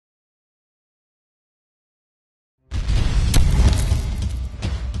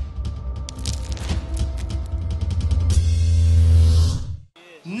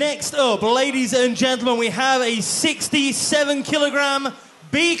Next up, ladies and gentlemen, we have a 67-kilogram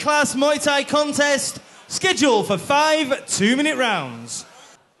B-class Muay Thai contest scheduled for 5 2-minute rounds.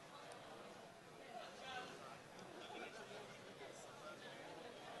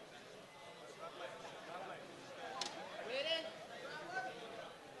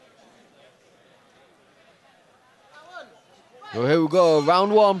 So here we go,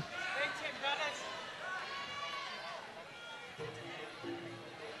 round one.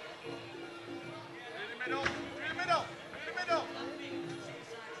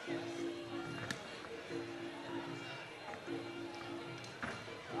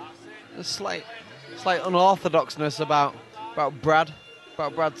 A slight unorthodoxness about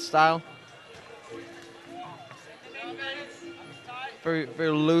Brad's style. Very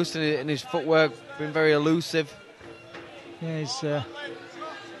loose in his footwork, been very elusive. Yeah,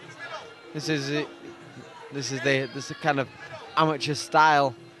 This is the kind of amateur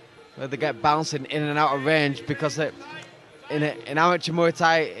style where they get bouncing in and out of range, because in amateur Muay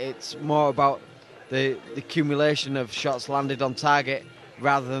Thai it's more about the accumulation of shots landed on target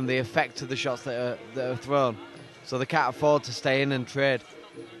rather than the effect of the shots that are thrown. So they can't afford to stay in and trade.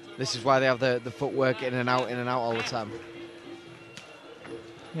 This is why they have the footwork in and out all the time.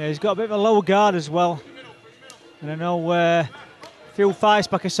 Yeah, he's got a bit of a low guard as well. And I know a few fights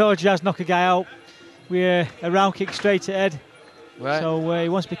back I saw Jazz knock a guy out with a round kick straight to head. Right. So he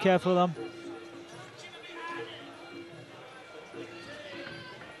wants to be careful of them.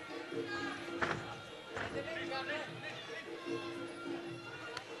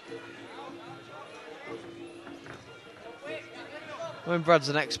 When Brad's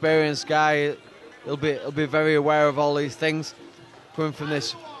an experienced guy, he'll be very aware of all these things. Coming from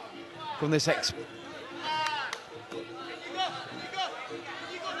this from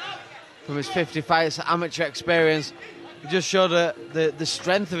his 50 fights amateur experience, he just showed the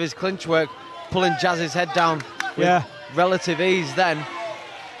strength of his clinch work, pulling Jazz's head down with relative ease. Then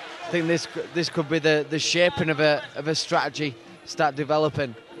I think this could be the shaping of a strategy start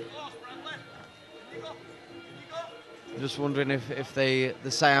developing. Just wondering if the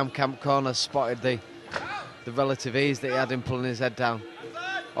Siam Camp corner spotted the relative ease that he had in pulling his head down.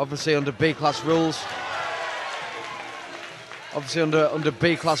 Obviously under B-class rules. Under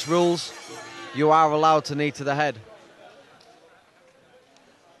B-class rules, you are allowed to knee to the head.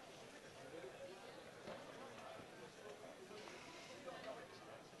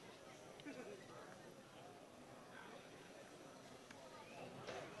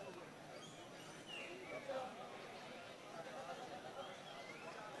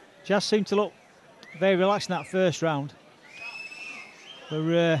 Jazz seemed to look very relaxed in that first round.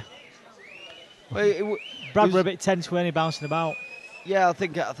 But Brad were a bit tense when he bouncing about. Yeah, I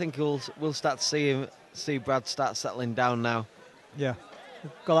think we'll start to see Brad start settling down now. Yeah,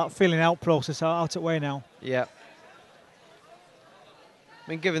 got that feeling out process out of way now. Yeah. I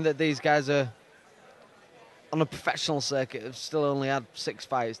mean, given that these guys are on a professional circuit, have still only had 6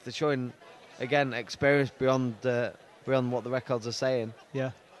 fights, they're showing again experience beyond what the records are saying.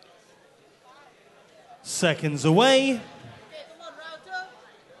 Yeah. Seconds away.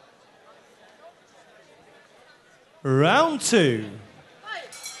 Round 2.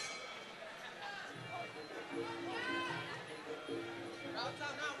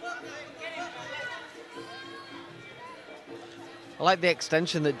 I like the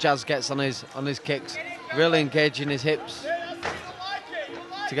extension that Jazz gets on his kicks, really engaging his hips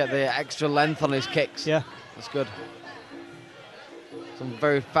to get the extra length on his kicks. Yeah, that's good. Some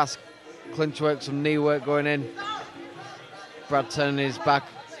very fast clinch work, some knee work going in. Brad turning his back.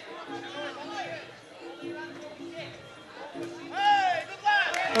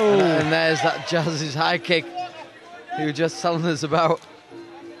 And there's that Jazz's high kick he was just telling us about.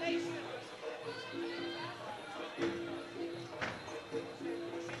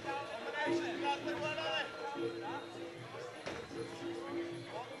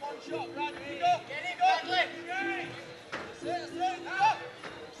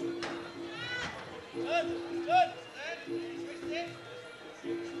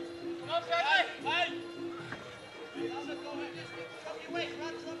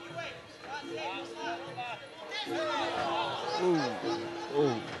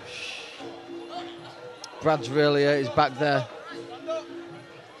 Brad's really hurt his back there.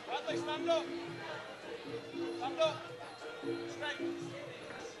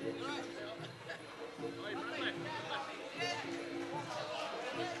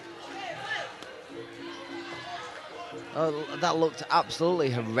 Oh, that looked absolutely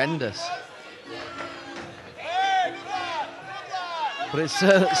horrendous. But it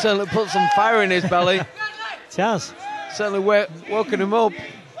certainly put some fire in his belly. It has. Certainly woken him up.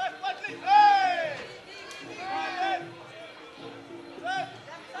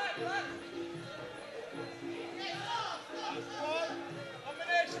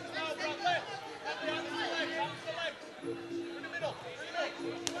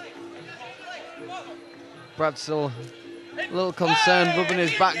 Brad's still a little concerned, rubbing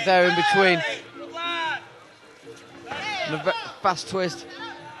his back there in between. And a fast twist.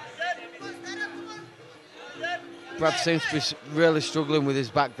 Brad seems to be really struggling with his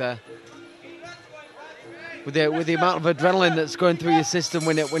back there. With the amount of adrenaline that's going through your system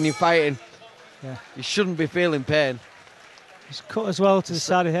when you're fighting, you shouldn't be feeling pain. He's cut as well to the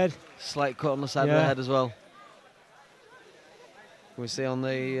side of the head. Slight cut on the side of the head as well. Can we see on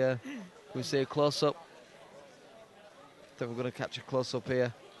the? Can we see a close up? I think we're going to catch a close up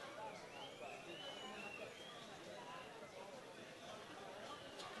here.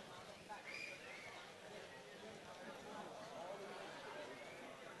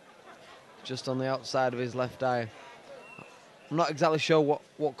 Just on the outside of his left eye. I'm not exactly sure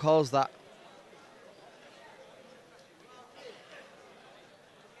what caused that.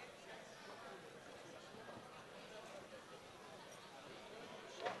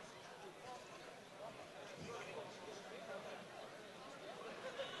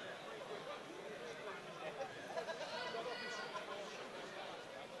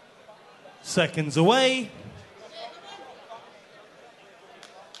 Seconds away.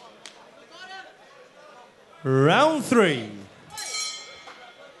 Round 3.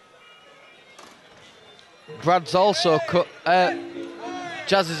 Brad's also cut.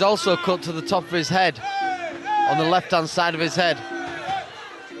 Jazz is also cut to the top of his head, on the left-hand side of his head.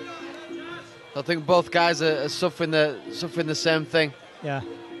 I think both guys are suffering the same thing. Yeah.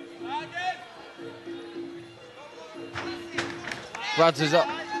 Brad's is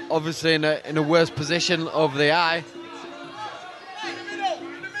obviously in a worse position over the eye.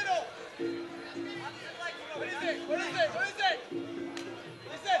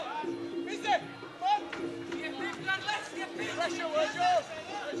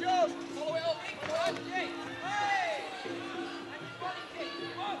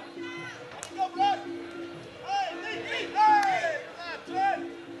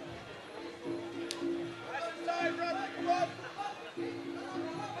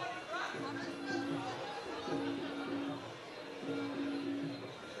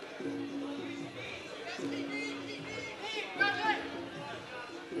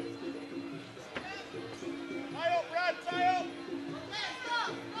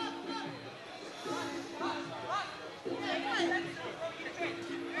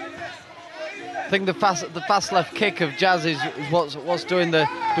 I think the fast left kick of Jazz is what's doing the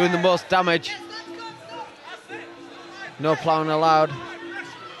most damage. No ploughing allowed.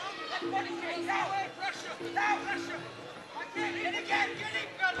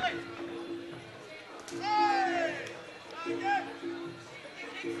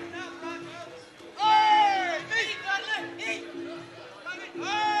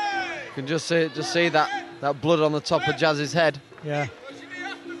 You can just see that blood on the top of Jazz's head. Yeah.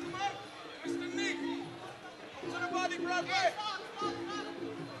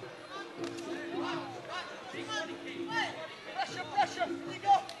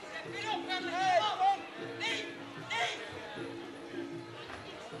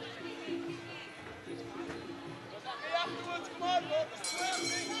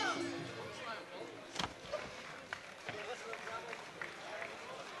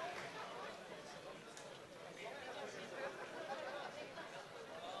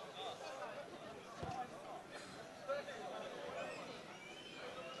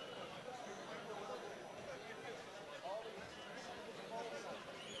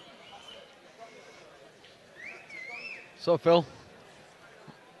 So, Phil,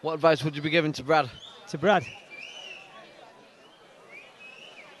 what advice would you be giving to Brad? To Brad?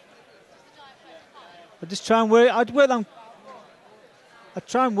 I'd just try and work. I'd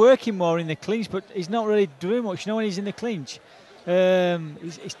try and work him more in the clinch, but he's not really doing much. You know, when he's in the clinch,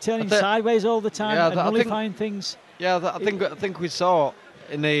 he's turning sideways all the time and nullifying things. Yeah, I think we saw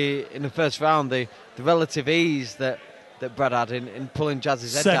in the first round the relative ease that Brad had in pulling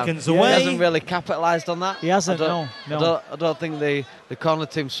Jazz's head down. Seconds away. He hasn't really capitalised on that. He hasn't, no. I don't think the corner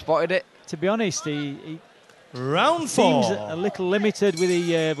team spotted it. To be honest, he round 4 seems a little limited with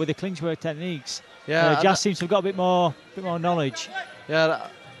the clinch work techniques. Yeah, Jazz seems to have got a bit more knowledge. Yeah,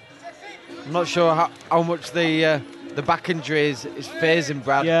 I'm not sure how much the back injury is phasing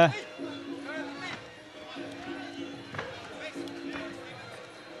Brad. Yeah.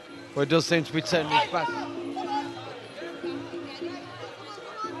 But it does seem to be turning his back.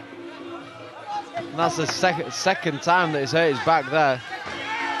 And that's the second time that he's hurt his back there.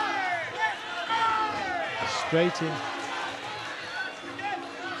 Straight in.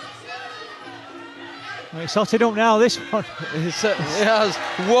 Well, it's hotted up now, this one. He has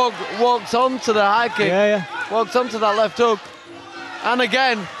walked onto the high kick. Yeah. Walked onto that left hook. And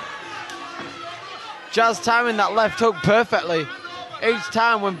again. Jazz timing that left hook perfectly. Each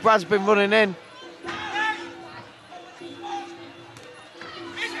time when Brad's been running in.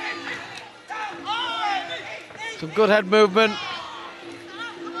 Some good head movement.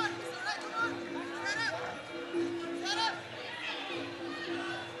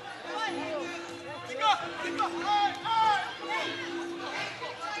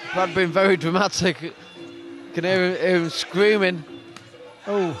 Brad being very dramatic. Can hear him screaming.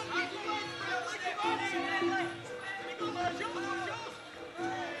 Oh.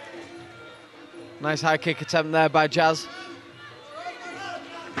 Nice high kick attempt there by Jazz.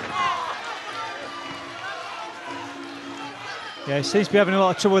 Yeah, he seems to be having a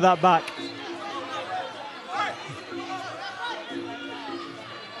lot of trouble with that back.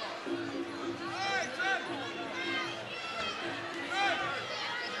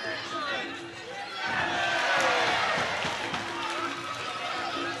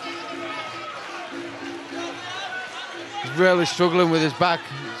 He's really struggling with his back.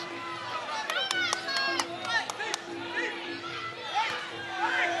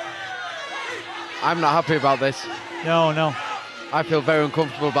 I'm not happy about this. No. I feel very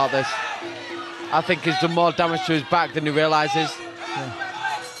uncomfortable about this. I think he's done more damage to his back than he realises.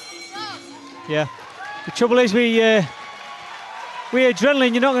 Yeah. The trouble is with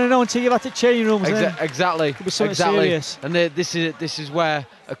adrenaline, you're not going to know until you're at the changing rooms. Exactly. Could be something serious. And this is where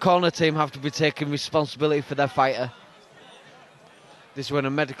a corner team have to be taking responsibility for their fighter. This is when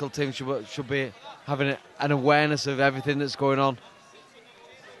a medical team should be having an awareness of everything that's going on.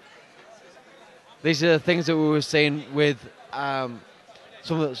 These are the things that we were seeing with some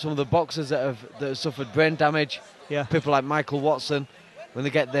of the boxers that have suffered brain damage. Yeah. People like Michael Watson, when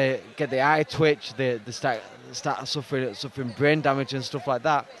they get the eye twitch, they start suffering brain damage and stuff like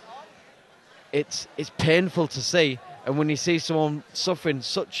that. It's painful to see, and when you see someone suffering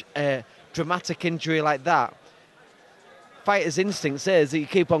such a dramatic injury like that, fighter's instinct says that you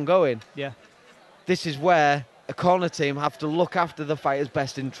keep on going. Yeah. This is where a corner team have to look after the fighter's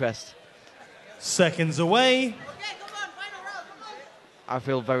best interest. Seconds away. I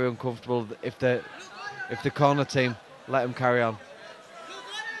feel very uncomfortable if the corner team let him carry on.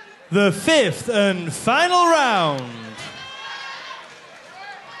 The fifth and final round.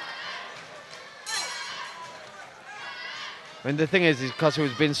 I mean, the thing is because he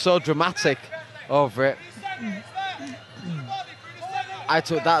was being so dramatic over it, I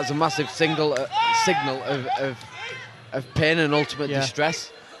took that as a massive signal of pain and ultimate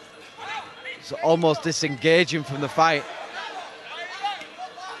distress. So almost disengaging from the fight.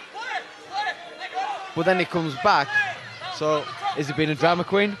 But then he comes back. So is he being a drama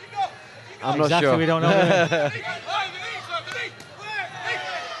queen? I'm not sure. We don't know.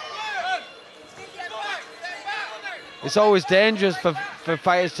 It's always dangerous for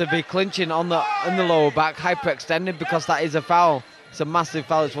fighters to be clinching in the lower back, hyperextended, because that is a foul. It's a massive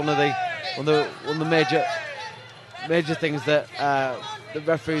foul. It's one of the major things that the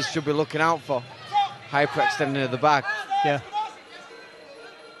referees should be looking out for. Hyperextending of the back. Yeah.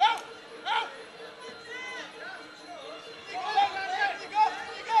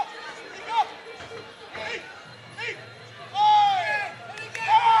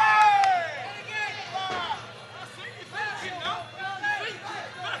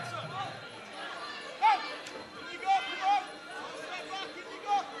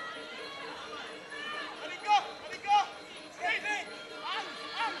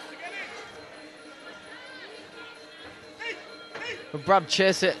 But Brad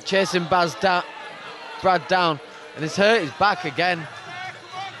chasing Brad down, and it's hurt his back again.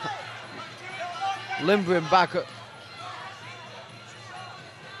 Limbering back up.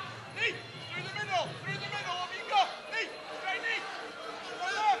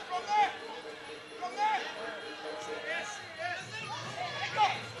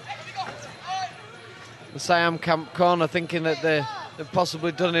 The Siam camp corner thinking that they've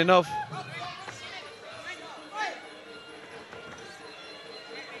possibly done enough.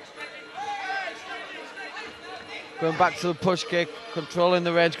 Going back to the push kick, controlling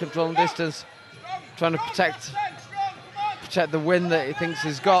the range, controlling distance, trying to protect the win that he thinks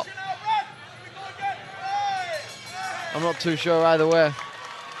he's got. I'm not too sure either way.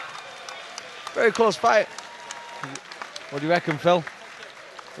 Very close fight. What do you reckon, Phil?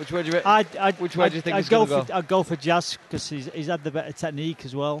 Which way do you think he's going to go? I'd go for Jazz because he's had the better technique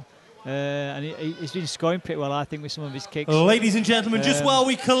as well. And he's been scoring pretty well, I think, with some of his kicks. Ladies and gentlemen, just while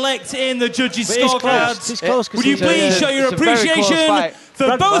we collect in the judges' scorecards, would you please please show your appreciation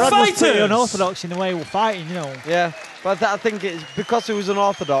for both fighters? Brad was unorthodox in the way he was fighting, you know. Yeah, but I think it's because he was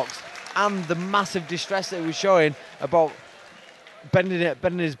unorthodox and the massive distress that he was showing about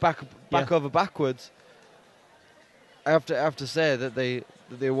bending his back over backwards. I have to say that the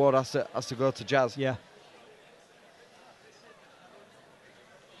award has to go to Jazz. Yeah.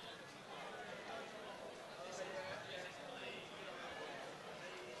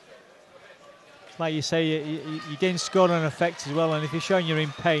 Like you say, you didn't score on effect as well, and if you're showing you're in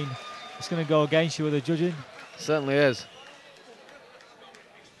pain, it's going to go against you with the judging. Certainly is.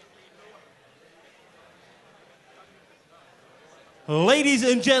 Ladies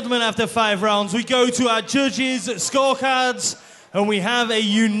and gentlemen, after 5 rounds, we go to our judges' scorecards, and we have a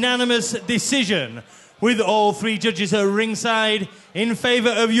unanimous decision with all 3 judges at ringside in favour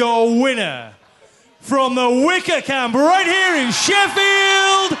of your winner. From the Wicker Camp right here in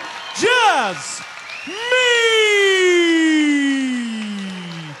Sheffield, Jazz Meads.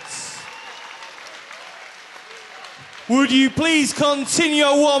 Would you please continue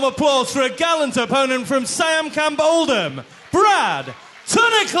a warm applause for a gallant opponent from Siam Camp Oldham, Brad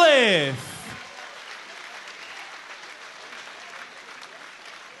Tunacliffe.